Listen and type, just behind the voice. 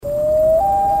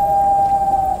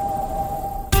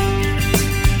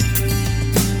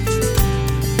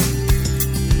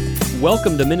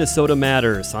Welcome to Minnesota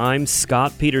Matters. I'm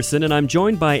Scott Peterson, and I'm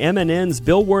joined by MNN's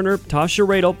Bill Werner, Tasha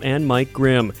Radel, and Mike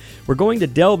Grimm. We're going to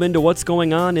delve into what's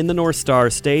going on in the North Star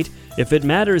State. If it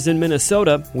matters in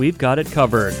Minnesota, we've got it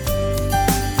covered.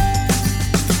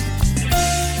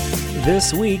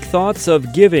 This week, thoughts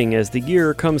of giving as the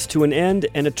year comes to an end,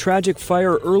 and a tragic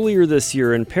fire earlier this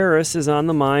year in Paris is on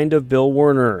the mind of Bill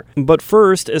Werner. But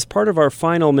first, as part of our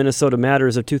final Minnesota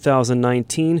Matters of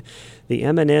 2019, the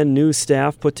MNN news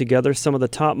staff put together some of the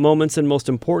top moments and most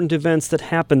important events that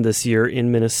happened this year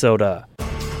in Minnesota.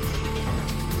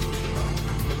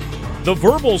 The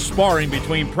verbal sparring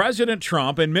between President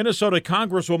Trump and Minnesota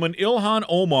Congresswoman Ilhan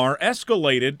Omar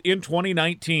escalated in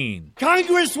 2019.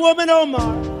 Congresswoman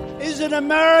Omar is an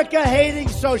America-hating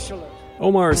socialist.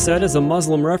 Omar said as a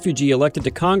Muslim refugee elected to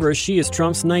Congress, she is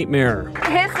Trump's nightmare.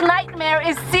 His nightmare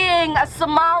is seeing a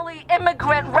Somali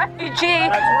immigrant refugee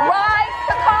rise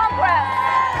to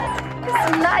Congress.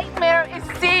 His nightmare is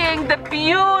seeing the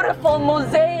beautiful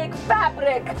mosaic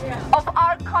fabric of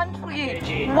our country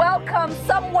welcome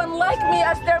someone like me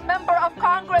as their member of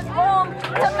Congress home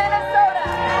to Minnesota.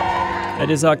 At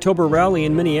his October rally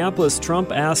in Minneapolis,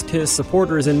 Trump asked his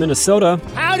supporters in Minnesota,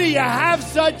 "How do you have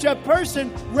such a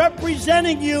person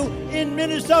representing you in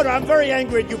Minnesota?" I'm very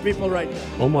angry at you people right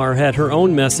now. Omar had her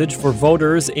own message for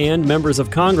voters and members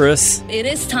of Congress. It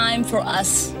is time for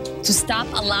us to stop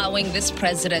allowing this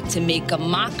president to make a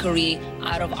mockery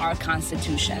out of our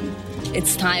Constitution.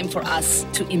 It's time for us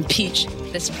to impeach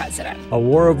this president. A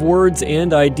war of words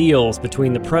and ideals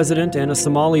between the president and a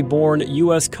Somali-born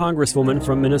U.S. Congresswoman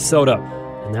from Minnesota.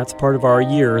 And that's part of our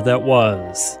year that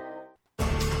was.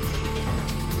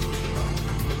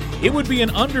 It would be an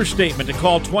understatement to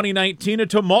call 2019 a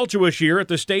tumultuous year at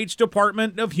the state's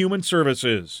Department of Human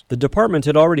Services. The department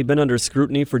had already been under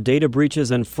scrutiny for data breaches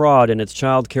and fraud in its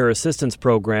child care assistance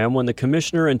program when the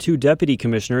commissioner and two deputy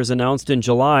commissioners announced in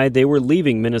July they were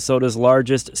leaving Minnesota's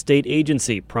largest state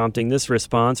agency, prompting this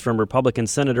response from Republican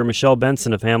Senator Michelle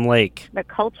Benson of Ham Lake. The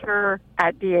culture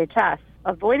at DHS,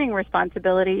 avoiding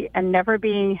responsibility and never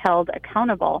being held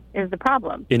accountable, is the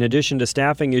problem. In addition to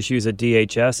staffing issues at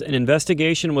DHS, an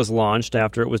investigation was launched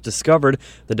after it was discovered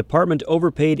the department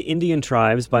overpaid Indian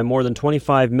tribes by more than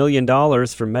 $25 million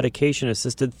for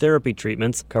medication-assisted therapy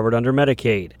treatments covered under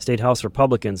Medicaid. State House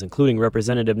Republicans, including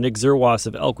Representative Nick Zerwas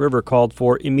of Elk River, called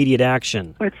for immediate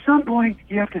action. At some point,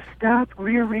 you have to stop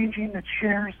rearranging the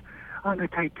chairs on the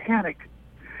Titanic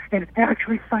and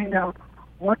actually find out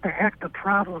what the heck the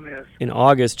problem is. In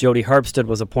August, Jody Harpstead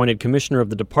was appointed commissioner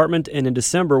of the department, and in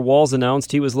December, Walz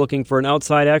announced he was looking for an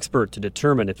outside expert to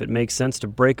determine if it makes sense to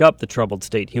break up the troubled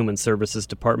State Human Services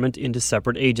Department into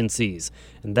separate agencies.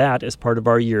 And that is part of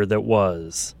our year that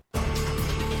was.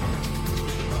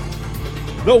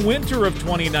 The winter of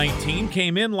 2019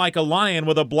 came in like a lion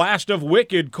with a blast of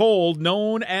wicked cold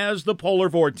known as the polar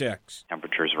vortex.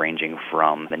 Temperatures ranging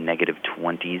from the negative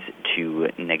 20s to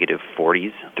negative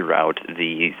 40s throughout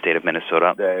the state of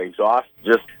Minnesota. The exhaust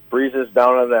just freezes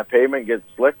down on that pavement, gets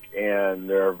slick, and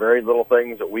there are very little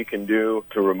things that we can do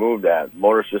to remove that.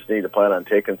 Motorists just need to plan on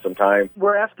taking some time.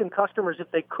 We're asking customers if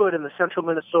they could in the central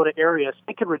Minnesota area, if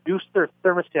they could reduce their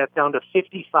thermostat down to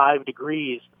 55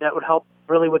 degrees. That would help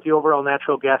really with the overall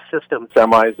natural gas system.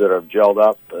 Semis that have gelled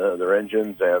up their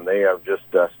engines, and they have just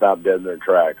stopped dead in their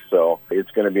tracks. So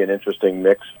it's going to be an interesting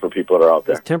mix for people that are out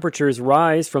there. As temperatures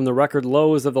rise from the record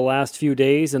lows of the last few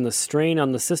days and the strain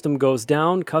on the system goes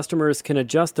down, customers can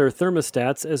adjust their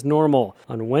thermostats as normal.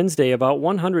 On Wednesday, about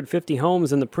 150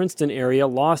 homes in the Princeton area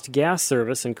lost gas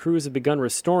service, and crews have begun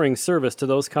restoring service to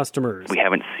those customers. We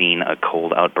haven't seen a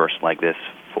cold outburst like this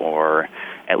for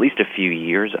at least a few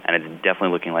years, and it's definitely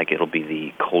looking like it'll be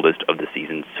the coldest of the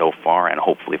season so far, and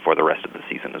hopefully for the rest of the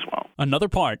season as well. Another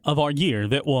part of our year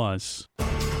that was.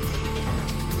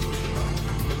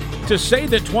 To say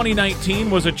that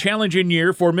 2019 was a challenging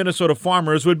year for Minnesota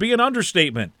farmers would be an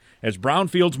understatement, as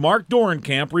Brownfield's Mark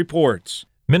Dorenkamp reports.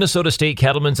 Minnesota State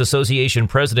Cattlemen's Association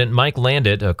President Mike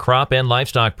Landit, a crop and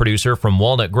livestock producer from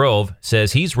Walnut Grove,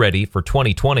 says he's ready for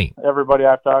 2020. Everybody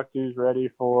I've talked to is ready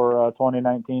for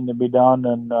 2019 to be done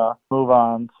and move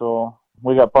on. So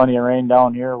we got plenty of rain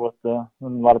down here with a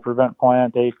lot of prevent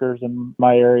plant acres in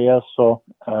my area. So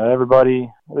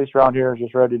everybody, at least around here, is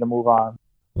just ready to move on.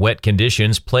 Wet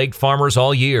conditions plagued farmers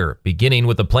all year, beginning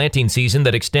with the planting season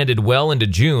that extended well into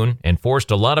June and forced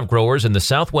a lot of growers in the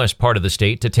southwest part of the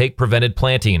state to take prevented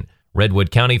planting. Redwood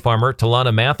County farmer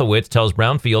Talana Mathowitz tells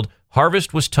Brownfield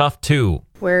harvest was tough too.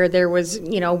 Where there was,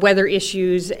 weather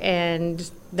issues,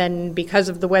 and then because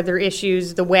of the weather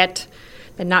issues, the wet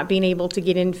and not being able to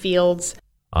get in fields.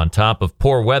 On top of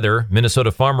poor weather, Minnesota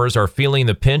farmers are feeling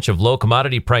the pinch of low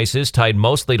commodity prices tied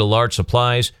mostly to large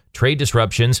supplies, trade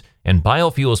disruptions, and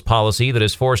biofuels policy that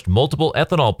has forced multiple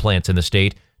ethanol plants in the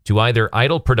state to either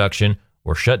idle production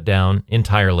or shut down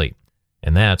entirely.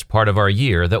 And that's part of our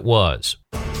year that was.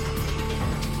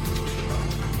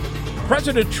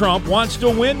 President Trump wants to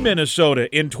win Minnesota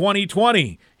in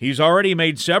 2020. He's already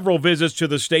made several visits to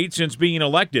the state since being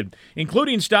elected,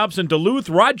 including stops in Duluth,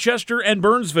 Rochester, and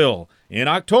Burnsville. In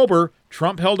October,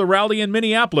 Trump held a rally in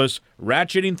Minneapolis,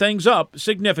 ratcheting things up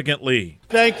significantly.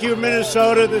 Thank you,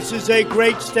 Minnesota. This is a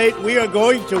great state. We are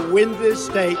going to win this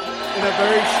state in a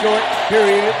very short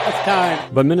period of time.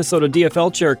 But Minnesota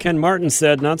DFL Chair Ken Martin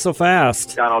said not so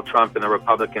fast. Donald Trump and the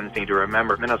Republicans need to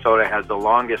remember Minnesota has the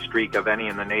longest streak of any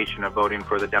in the nation of voting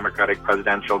for the Democratic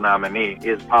presidential nominee.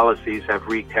 His policies have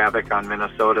wreaked havoc on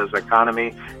Minnesota's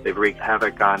economy. They've wreaked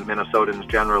havoc on Minnesotans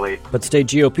generally. But State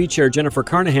GOP Chair Jennifer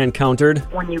Carnahan countered.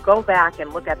 When you go back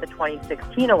and look at the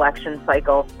 2016 election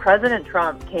cycle, President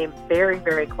Trump came very,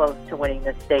 very close to winning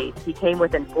the state. He came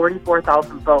within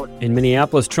 44,000 votes. In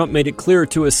Minneapolis, Trump made it clear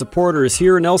to his supporters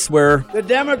here and elsewhere. The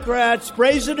Democrats'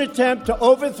 brazen attempt to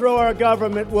overthrow our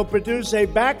government will produce a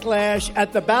backlash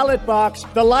at the ballot box,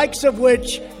 the likes of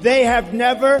which they have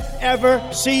never, ever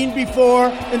seen before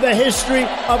in the history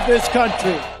of this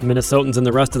country. Minnesotans and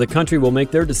the rest of the country will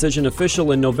make their decision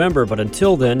official in November, but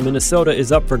until then, Minnesota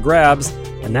is up for grabs,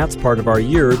 and that's part of our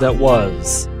year that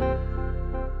was.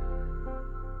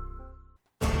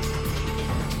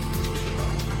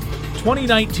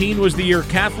 "2019 was the year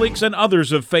Catholics and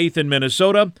others of faith in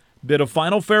Minnesota bid a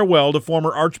final farewell to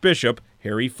former Archbishop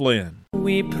Harry Flynn.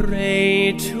 We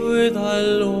pray to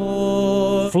the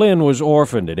Lord. Flynn was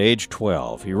orphaned at age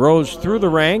 12. He rose through the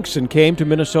ranks and came to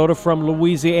Minnesota from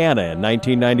Louisiana in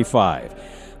 1995.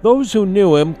 Those who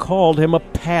knew him called him a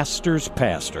pastor's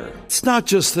pastor. It's not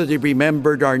just that he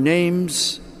remembered our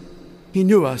names. He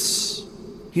knew us.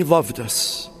 He loved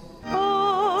us.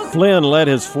 Flynn led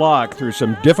his flock through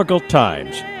some difficult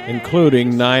times,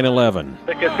 including 9/11.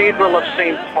 The Cathedral of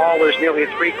St. Paul is nearly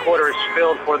three-quarters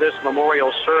filled for this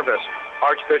memorial service.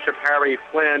 Archbishop Harry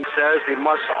Flynn says we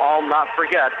must all not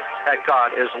forget that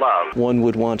God is love. One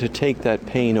would want to take that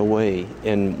pain away,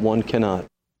 and one cannot.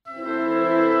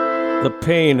 The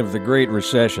pain of the Great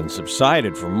Recession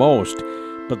subsided for most,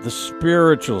 but the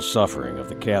spiritual suffering of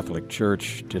the Catholic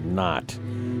Church did not.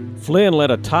 Flynn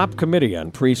led a top committee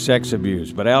on pre-sex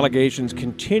abuse, but allegations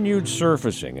continued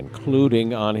surfacing,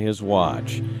 including on his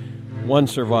watch. One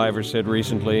survivor said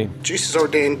recently, Jesus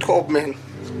ordained 12 men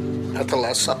at the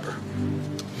Last Supper,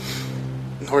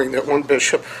 knowing that one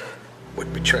bishop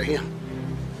would betray him.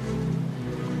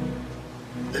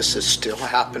 This is still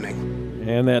happening.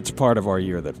 And that's part of our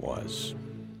year that was.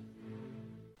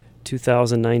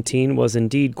 2019 was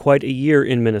indeed quite a year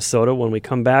in Minnesota. When we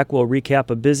come back, we'll recap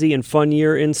a busy and fun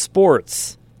year in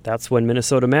sports. That's when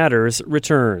Minnesota Matters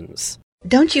returns.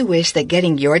 Don't you wish that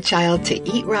getting your child to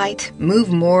eat right,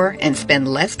 move more, and spend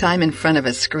less time in front of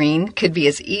a screen could be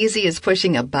as easy as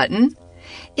pushing a button?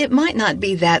 It might not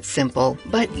be that simple,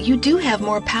 but you do have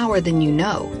more power than you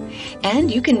know.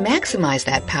 And you can maximize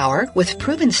that power with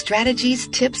proven strategies,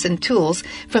 tips, and tools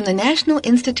from the National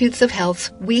Institutes of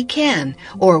Health's We Can,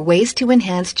 or Ways to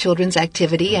Enhance Children's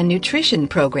Activity and Nutrition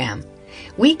program.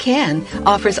 We Can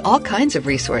offers all kinds of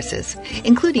resources,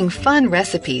 including fun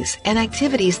recipes and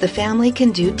activities the family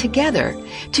can do together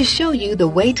to show you the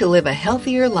way to live a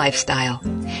healthier lifestyle.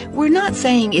 We're not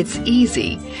saying it's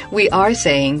easy. We are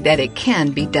saying that it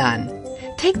can be done.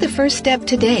 Take the first step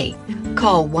today.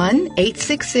 Call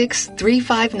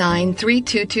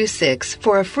 1-866-359-3226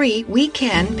 for a free We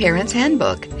Can Parents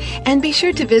Handbook. And be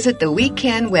sure to visit the We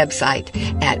Can website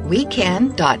at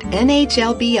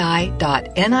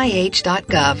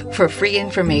wecan.nhlbi.nih.gov for free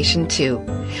information too.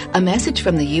 A message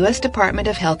from the U.S. Department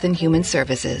of Health and Human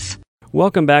Services.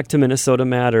 Welcome back to Minnesota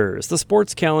Matters. The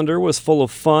sports calendar was full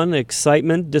of fun,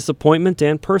 excitement, disappointment,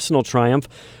 and personal triumph.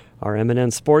 Our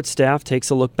MNN sports staff takes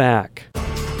a look back.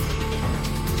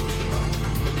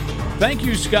 Thank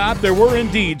you, Scott. There were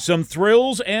indeed some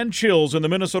thrills and chills in the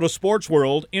Minnesota sports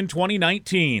world in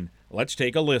 2019. Let's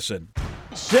take a listen.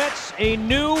 Sets a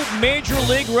new Major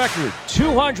League record.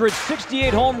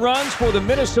 268 home runs for the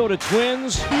Minnesota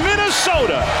Twins.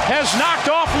 Minnesota has knocked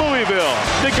off Louisville.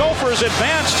 The Gophers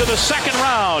advance to the second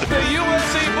round. The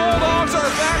UNC Bulldogs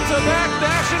are back-to-back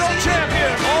national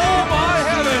champions. Oh, my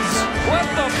heavens. Let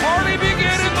the party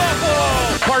begin in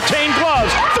Buffalo. Partain gloves.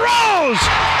 Throws!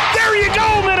 There you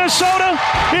go, Minnesota.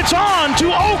 It's on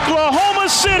to Oklahoma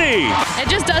city. It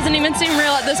just doesn't even seem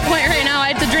real at this point right now.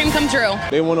 It's a dream come true.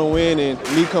 They want to win, and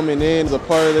me coming in is a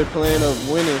part of their plan of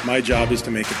winning. My job is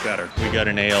to make it better. We got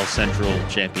an AL Central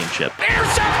championship.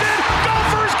 Intercepted!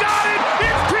 Gophers got it!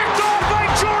 It's picked off by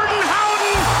Jordan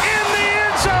Howden in the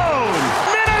end zone!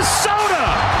 Minnesota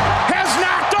has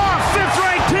knocked off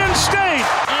fifth-ranked Penn State!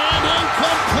 And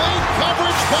incomplete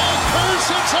coverage by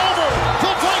Curse. It's over!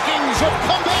 The Vikings have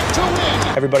come back to win!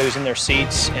 Everybody was in their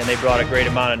seats, and they brought a great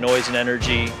amount of noise and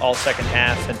energy all second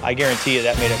half, and I guarantee you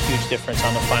that made a huge difference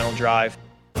on the final drive.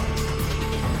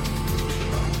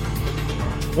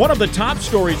 One of the top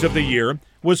stories of the year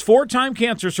was four-time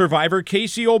cancer survivor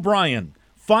Casey O'Brien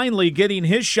finally getting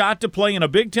his shot to play in a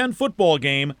Big Ten football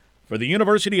game for the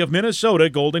University of Minnesota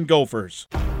Golden Gophers.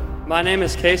 My name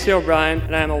is Casey O'Brien,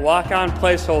 and I am a walk-on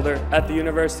placeholder at the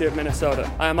University of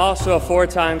Minnesota. I am also a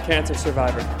four-time cancer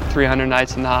survivor. 300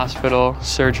 nights in the hospital,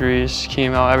 surgeries,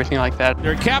 chemo, everything like that.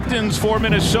 Their captains for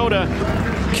Minnesota,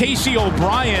 Casey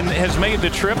O'Brien, has made the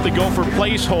trip, the Gopher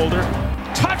placeholder.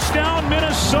 Touchdown,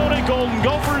 Minnesota Golden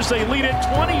Gophers. They lead it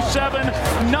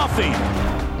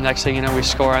 27-0. Next thing you know, we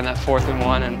score on that 4th and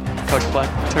 1, and Coach Fleck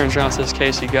turns around and says,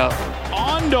 Casey, go.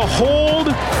 On to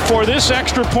hold for this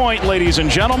extra point, ladies and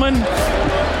gentlemen.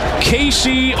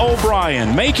 Casey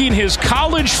O'Brien making his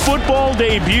college football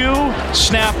debut.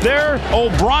 Snap there.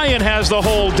 O'Brien has the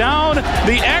hold down.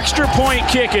 The extra point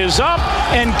kick is up,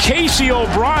 and Casey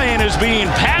O'Brien is being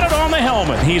patted on the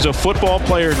helmet. He's a football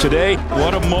player today.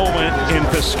 What a moment in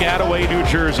Piscataway, New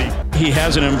Jersey. He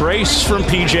has an embrace from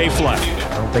P.J. Fleck.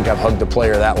 I don't think I've hugged a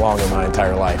player that long in my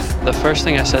entire life. The first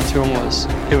thing I said to him was,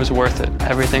 it was worth it.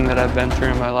 Everything that I've been through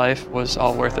in my life was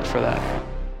all worth it for that.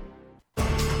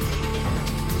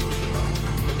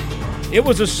 It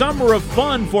was a summer of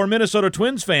fun for Minnesota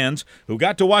Twins fans who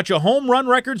got to watch a home run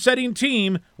record-setting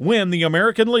team win the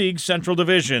American League Central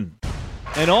Division.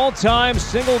 An all-time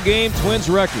single-game Twins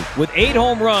record with 8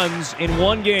 home runs in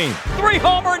one game.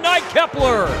 3-homer Knight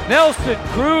Kepler. Nelson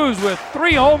Cruz with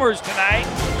 3 homers tonight.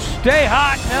 Stay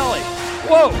hot, Nelly.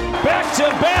 Whoa.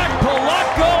 Back-to-back,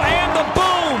 Polanco and the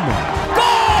boom.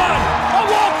 Gone! A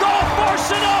walk-off for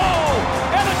Sano!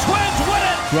 And the Twins win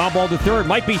it! Ground ball to third,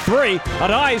 might be 3.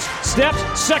 On ice, steps,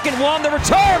 second one, the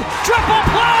return. Triple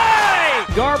play!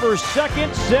 Garber's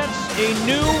second sets a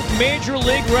new Major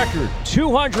League record.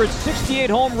 268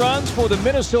 home runs for the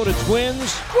Minnesota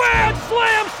Twins. Grand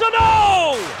slam,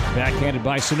 Sano! Backhanded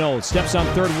by Sano. Steps on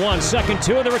third one, second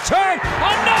 2, the return.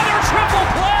 Another triple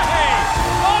play!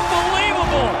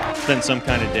 Unbelievable! It's been some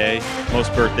kind of day.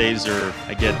 Most birthdays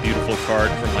I get a beautiful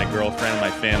card from my girlfriend, my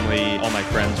family, all my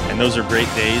friends, and those are great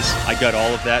days. I got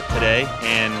all of that today,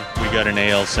 and we got an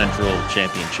AL Central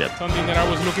championship. Something that I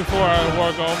was looking for. I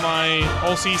worked all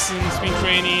season, spring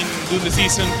training, do the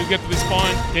season to get to this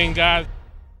point. Thank God.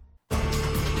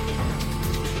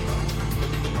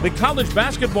 The college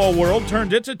basketball world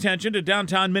turned its attention to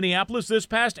downtown Minneapolis this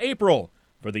past April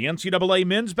for the NCAA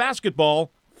men's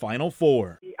basketball Final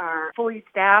Four. We are fully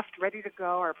staffed, ready to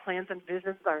go. Our plans and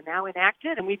visions are now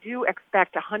enacted, and we do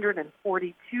expect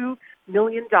 $142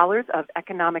 million of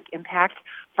economic impact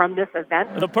from this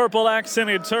event. The purple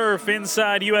accented turf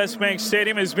inside U.S. Bank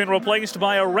Stadium has been replaced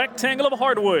by a rectangle of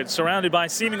hardwood surrounded by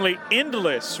seemingly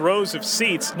endless rows of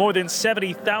seats. More than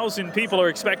 70,000 people are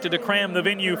expected to cram the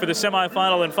venue for the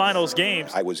semifinal and finals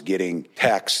games. I was getting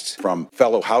texts from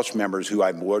fellow House members who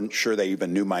I wasn't sure they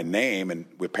even knew my name, and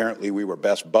apparently we were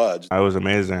best buds. It was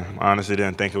amazing. I honestly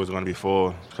didn't think it was going to be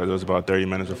full because it was about 30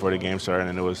 minutes before the game started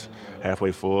and it was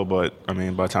halfway full. But, I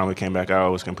mean, by the time we came back out,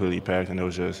 it was completely packed, and it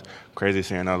was just crazy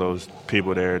seeing all those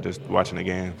people there just watching the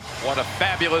game. What a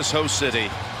fabulous host city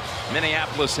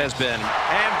Minneapolis has been.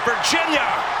 And Virginia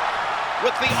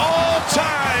with the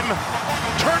all-time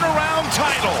turnaround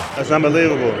title. That's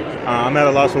unbelievable. I'm at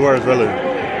a loss for words, really. Is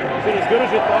it as good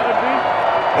as you thought it'd be?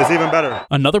 It's even better.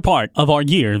 Another part of our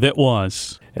year that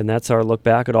was. And that's our look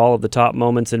back at all of the top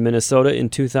moments in Minnesota in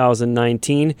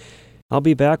 2019. I'll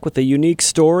be back with a unique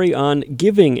story on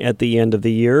giving at the end of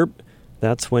the year.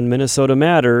 That's when Minnesota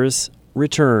Matters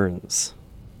returns.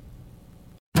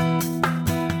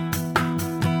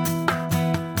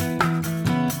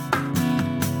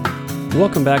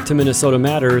 Welcome back to Minnesota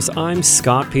Matters. I'm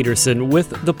Scott Peterson. With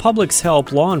the public's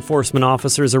help, law enforcement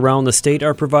officers around the state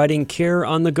are providing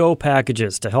care-on-the-go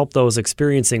packages to help those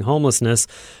experiencing homelessness.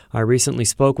 I recently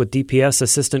spoke with DPS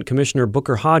Assistant Commissioner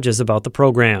Booker Hodges about the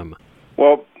program.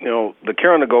 Well, the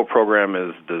Care-on-the-Go program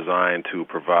is designed to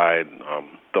provide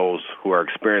those who are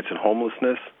experiencing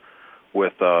homelessness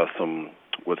with some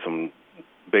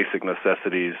basic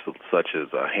necessities such as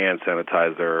hand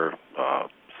sanitizer,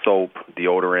 soap,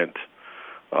 deodorant,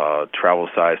 travel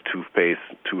size toothpaste,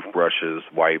 toothbrushes,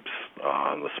 wipes,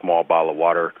 a small bottle of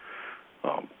water,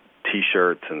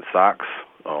 T-shirts and socks.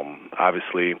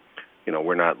 Obviously,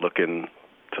 we're not looking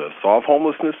to solve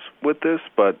homelessness with this,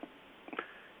 but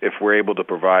if we're able to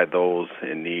provide those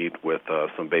in need with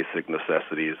some basic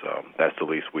necessities, that's the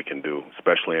least we can do,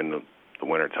 especially in the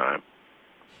wintertime.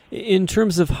 In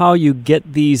terms of how you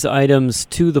get these items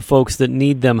to the folks that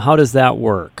need them, how does that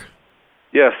work?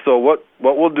 Yes, so what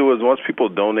we'll do is once people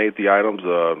donate the items,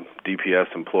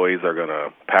 DPS employees are going to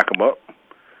pack them up,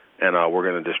 and we're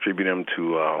going to distribute them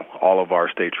to all of our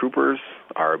state troopers,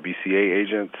 our BCA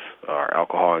agents, our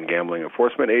alcohol and gambling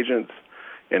enforcement agents,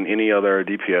 and any other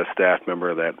DPS staff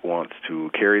member that wants to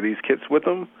carry these kits with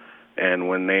them. And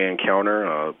when they encounter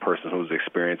a person who's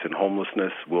experiencing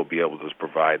homelessness, we'll be able to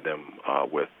provide them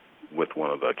with one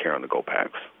of the Care on the Go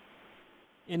packs.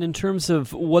 And in terms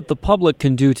of what the public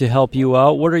can do to help you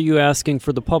out, what are you asking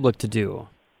for the public to do?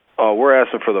 We're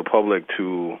asking for the public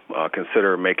to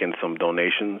consider making some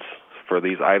donations for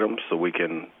these items so we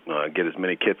can get as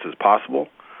many kits as possible.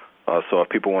 So if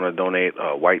people want to donate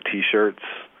white T-shirts,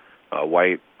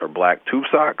 white or black tube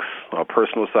socks,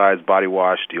 personal size body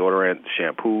wash, deodorant,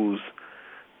 shampoos,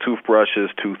 toothbrushes,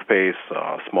 toothpaste,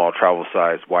 small travel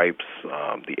size wipes,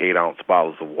 the 8-ounce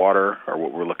bottles of water are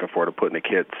what we're looking for to put in the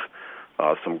kits,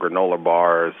 some granola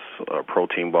bars,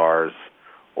 protein bars,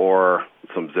 or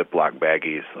some Ziploc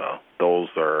baggies. Those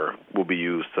will be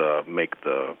used to make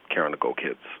the Care on the Go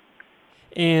kits.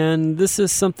 And this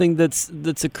is something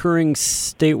that's occurring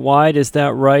statewide, is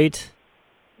that right?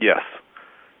 Yes.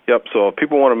 Yep, so if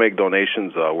people want to make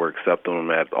donations, we're accepting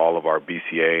them at all of our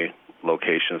BCA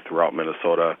locations throughout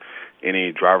Minnesota,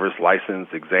 any driver's license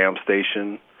exam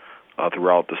station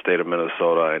throughout the state of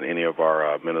Minnesota, and any of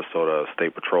our Minnesota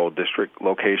State Patrol District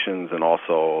locations, and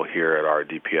also here at our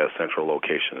DPS Central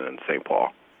location in St. Paul.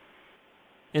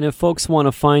 And if folks want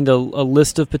to find a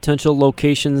list of potential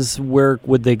locations, where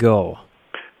would they go?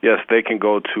 Yes, they can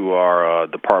go to our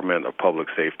Department of Public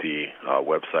Safety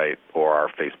website or our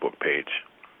Facebook page.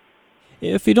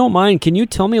 If you don't mind, can you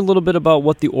tell me a little bit about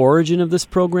what the origin of this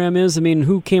program is? I mean,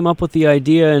 who came up with the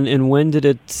idea and when did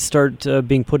it start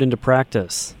being put into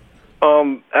practice?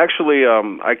 Actually,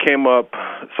 I came up,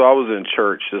 so I was in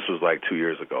church, this was like 2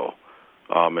 years ago,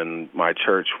 and my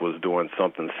church was doing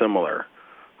something similar.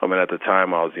 At the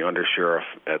time, I was the undersheriff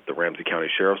at the Ramsey County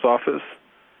Sheriff's Office.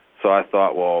 So I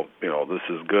thought, well, this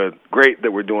is great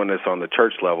that we're doing this on the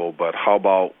church level, but how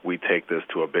about we take this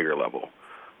to a bigger level?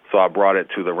 So I brought it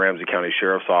to the Ramsey County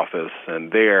Sheriff's Office,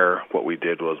 and there what we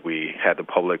did was we had the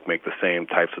public make the same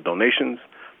types of donations,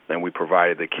 and we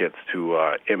provided the kits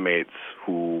to inmates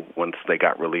who, once they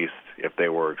got released, if they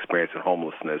were experiencing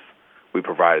homelessness, we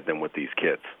provided them with these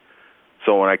kits.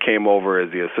 So when I came over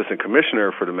as the Assistant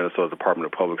Commissioner for the Minnesota Department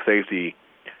of Public Safety,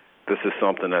 this is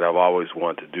something that I've always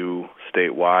wanted to do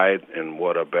statewide, and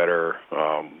what a better,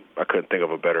 I couldn't think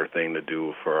of a better thing to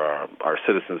do for our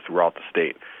citizens throughout the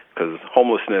state, because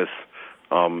homelessness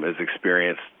is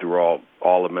experienced throughout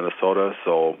all of Minnesota,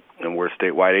 and we're a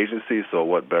statewide agency, so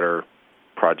what better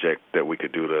project that we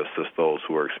could do to assist those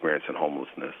who are experiencing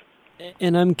homelessness.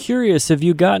 And I'm curious, have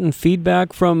you gotten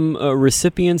feedback from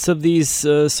recipients of these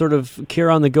sort of Care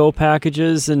on the Go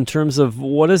packages in terms of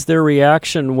what is their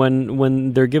reaction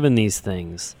when they're given these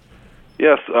things?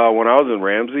 Yes, when I was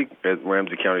in at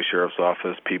Ramsey County Sheriff's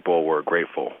Office, people were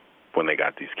grateful when they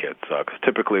got these kits. Because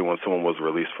typically when someone was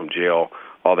released from jail,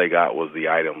 all they got was the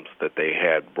items that they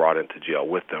had brought into jail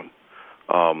with them.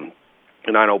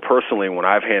 And I know personally when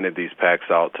I've handed these packs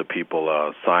out to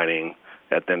people signing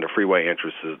at the freeway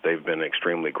entrances, they've been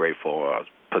extremely grateful,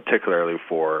 particularly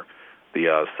for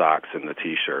the socks and the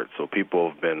T-shirts. So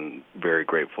people have been very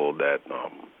grateful that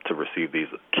to receive these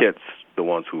kits, the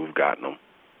ones who've gotten them.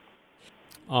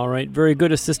 All right, very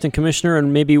good, Assistant Commissioner.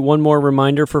 And maybe one more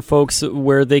reminder for folks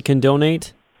where they can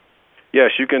donate?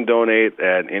 Yes, you can donate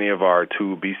at any of our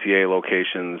 2 BCA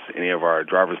locations, any of our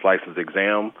driver's license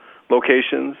exam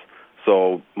locations.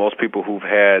 So most people who've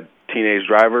had teenage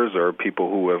drivers or people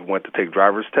who have went to take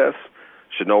driver's tests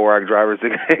should know where our driver's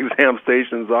exam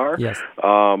stations are. Yes.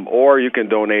 Or you can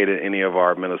donate at any of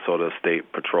our Minnesota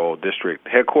State Patrol District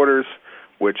headquarters,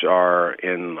 which are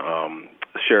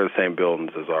share the same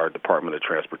buildings as our Department of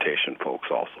Transportation folks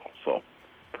also. So,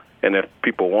 and if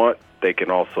people want, they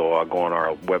can also go on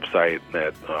our website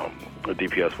at the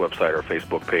DPS website or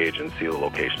Facebook page and see the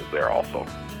locations there also.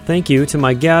 Thank you to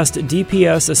my guest,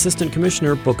 DPS Assistant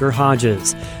Commissioner Booker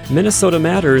Hodges. Minnesota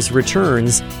Matters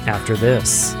returns after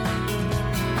this.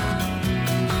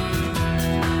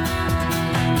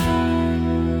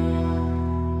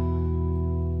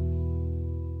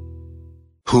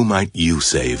 Who might you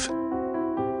save?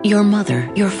 Your mother,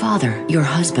 your father, your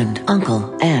husband,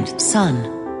 uncle, and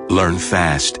son. Learn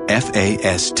FAST,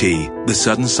 F-A-S-T, the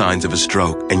sudden signs of a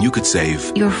stroke, and you could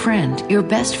save your friend, your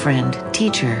best friend,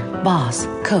 teacher, boss,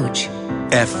 coach.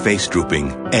 F, face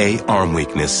drooping. A, arm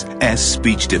weakness. S,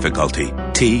 speech difficulty.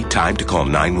 T, time to call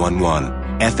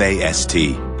 911.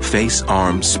 F-A-S-T, face,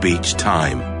 arm, speech,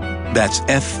 time. That's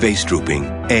F, face drooping.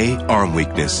 A, arm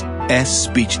weakness. S,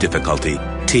 speech difficulty.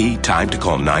 T, time to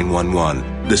call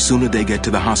 911. The sooner they get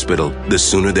to the hospital, the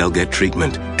sooner they'll get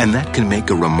treatment. And that can make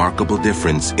a remarkable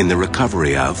difference in the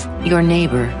recovery of your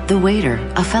neighbor, the waiter,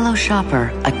 a fellow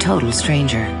shopper, a total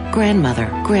stranger, grandmother,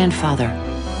 grandfather.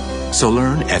 So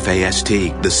learn FAST,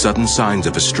 the sudden signs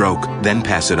of a stroke, then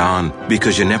pass it on,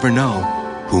 because you never know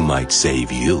who might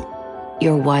save you.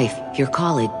 Your wife, your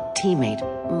colleague, teammate,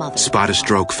 mother. Spot a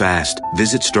stroke fast.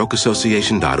 Visit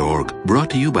strokeassociation.org. Brought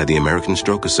to you by the American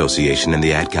Stroke Association and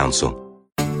the Ad Council.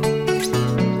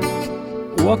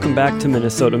 Welcome back to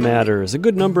Minnesota Matters. A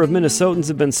good number of Minnesotans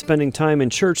have been spending time in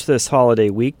church this holiday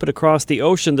week, but across the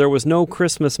ocean there was no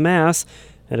Christmas Mass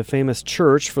at a famous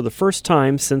church for the first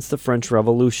time since the French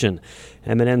Revolution.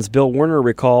 MNN's Bill Werner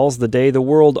recalls the day the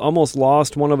world almost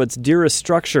lost one of its dearest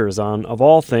structures on, of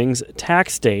all things,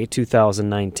 Tax Day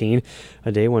 2019,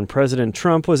 a day when President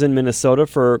Trump was in Minnesota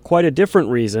for quite a different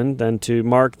reason than to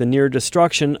mark the near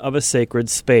destruction of a sacred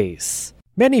space.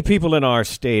 Many people in our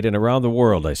state and around the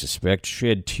world, I suspect,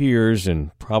 shed tears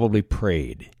and probably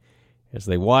prayed as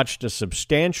they watched a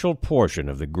substantial portion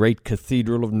of the great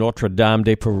Cathedral of Notre Dame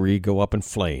de Paris go up in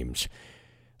flames,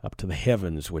 up to the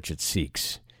heavens which it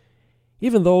seeks.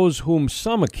 Even those whom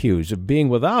some accuse of being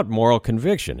without moral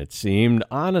conviction, it seemed,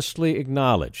 honestly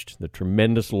acknowledged the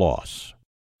tremendous loss.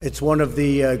 It's one of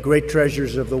the great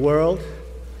treasures of the world,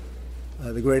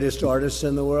 the greatest artists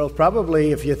in the world.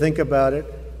 Probably, if you think about it,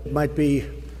 it might be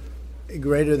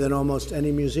greater than almost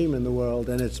any museum in the world,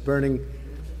 and it's burning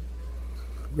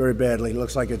very badly. It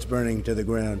looks like it's burning to the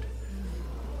ground.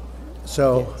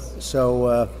 So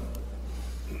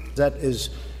that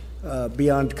is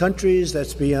beyond countries,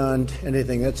 that's beyond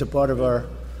anything. That's a part of our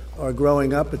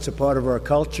growing up, it's a part of our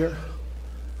culture,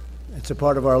 it's a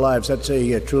part of our lives. That's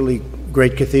a truly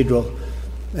great cathedral.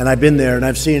 And I've been there and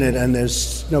I've seen it, and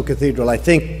there's no cathedral. I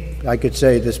think I could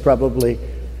say there's probably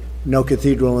no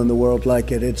cathedral in the world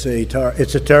like it. It's a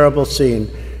terrible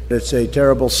scene. It's a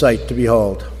terrible sight to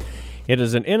behold. It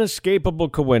is an inescapable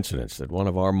coincidence that one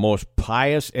of our most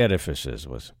pious edifices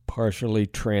was partially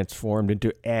transformed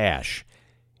into ash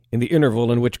in the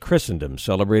interval in which Christendom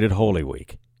celebrated Holy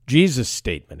Week. Jesus'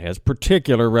 statement has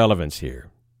particular relevance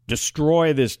here.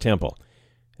 Destroy this temple,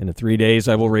 and in 3 days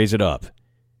I will raise it up.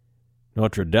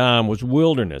 Notre Dame was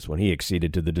wilderness when he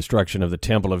acceded to the destruction of the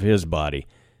temple of his body.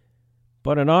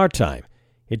 But in our time,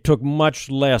 it took much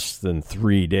less than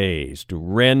 3 days to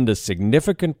rend a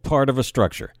significant part of a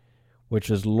structure which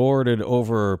has lorded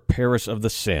over Paris of the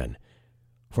Seine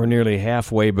for nearly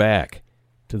halfway back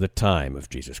to the time of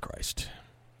Jesus Christ.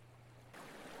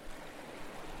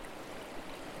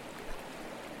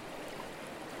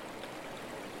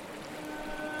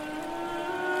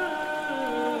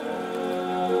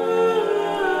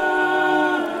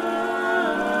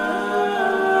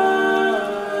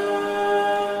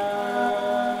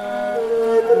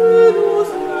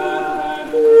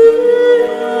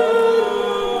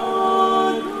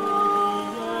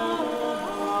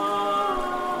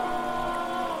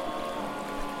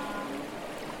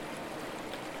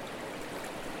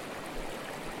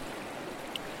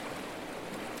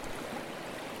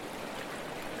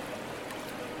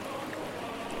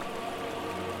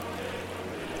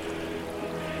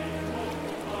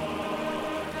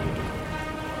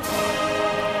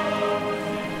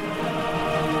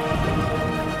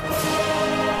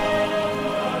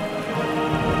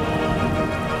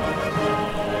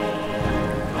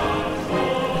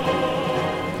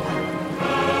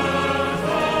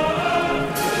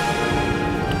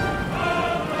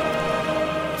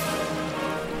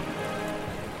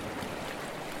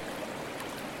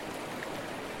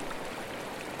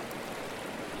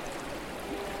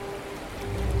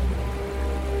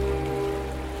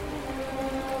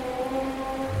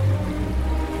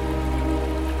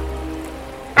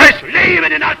 lebe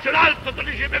die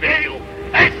nationalsozialistische Bewegung!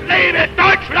 Es lebe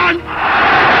Deutschland!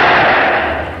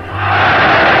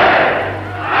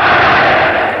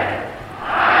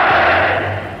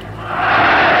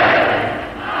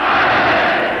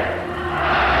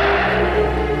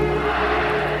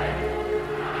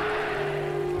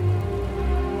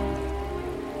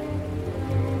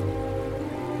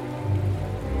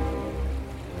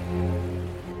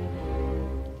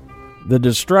 The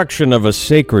destruction of a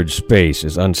sacred space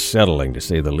is unsettling, to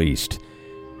say the least.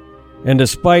 And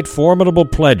despite formidable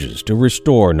pledges to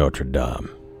restore Notre Dame,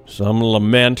 some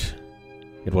lament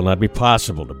it will not be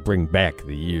possible to bring back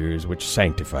the years which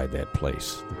sanctified that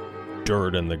place, the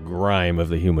dirt and the grime of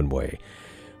the human way,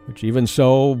 which even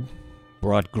so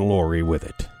brought glory with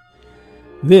it.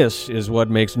 This is what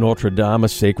makes Notre Dame a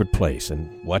sacred place,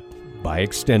 and what, by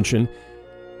extension,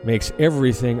 makes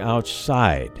everything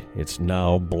outside its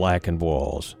now blackened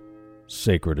walls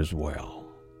sacred as well.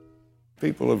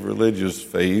 People of religious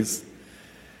faith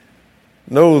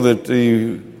know that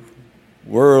the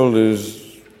world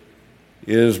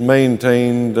is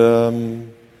maintained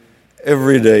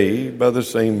every day by the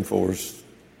same force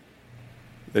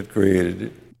that created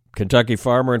it. Kentucky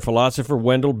farmer and philosopher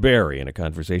Wendell Berry in a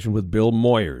conversation with Bill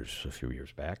Moyers a few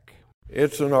years back.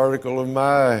 It's an article of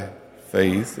my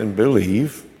faith and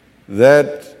belief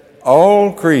that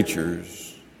all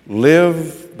creatures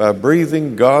live by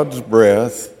breathing God's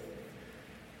breath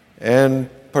and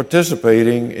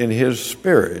participating in His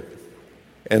Spirit.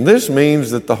 And this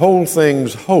means that the whole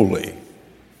thing's holy,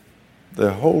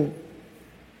 the whole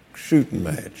shooting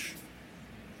match.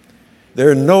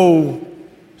 There are no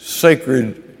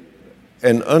sacred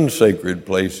and unsacred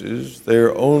places. There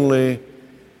are only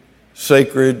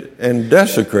sacred and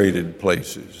desecrated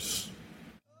places.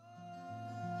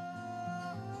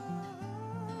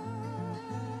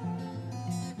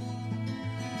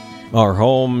 Our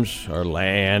homes, our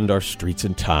land, our streets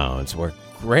and towns, where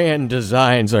grand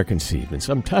designs are conceived and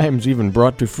sometimes even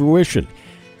brought to fruition,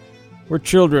 where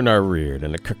children are reared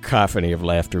in a cacophony of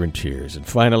laughter and tears, and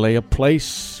finally a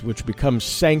place which becomes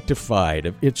sanctified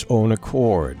of its own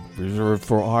accord, reserved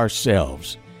for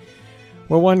ourselves,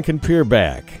 where one can peer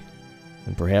back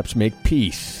and perhaps make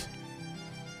peace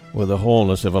with the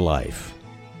wholeness of a life.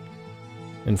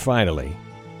 And finally,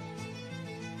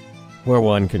 where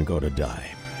one can go to die.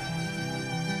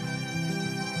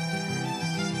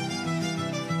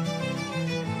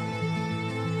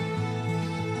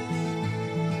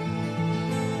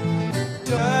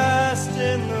 Dust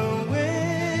in the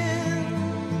wind.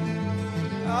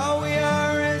 All we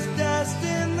are is dust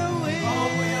in the wind. All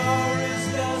we are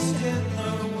is dust in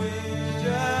the wind.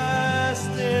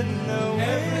 Dust in the wind.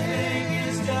 Everything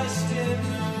is dust in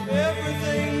the wind.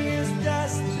 Everything is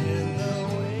dust in the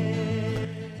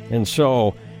wind. And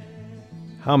so,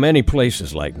 how many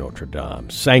places like Notre Dame,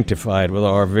 sanctified with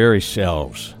our very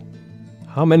selves,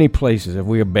 how many places have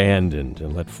we abandoned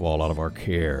and let fall out of our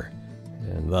care,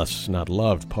 and thus not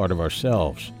loved part of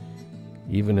ourselves,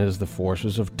 even as the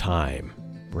forces of time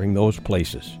bring those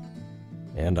places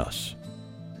and us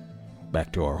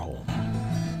back to our home.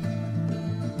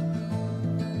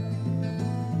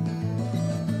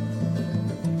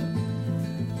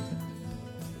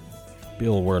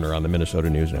 Bill Werner on the Minnesota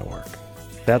News Network.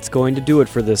 That's going to do it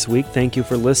for this week. Thank you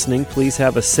for listening. Please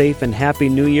have a safe and happy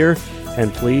New Year.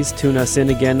 And please tune us in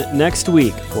again next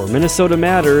week for Minnesota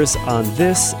Matters on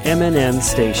this MNN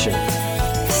station.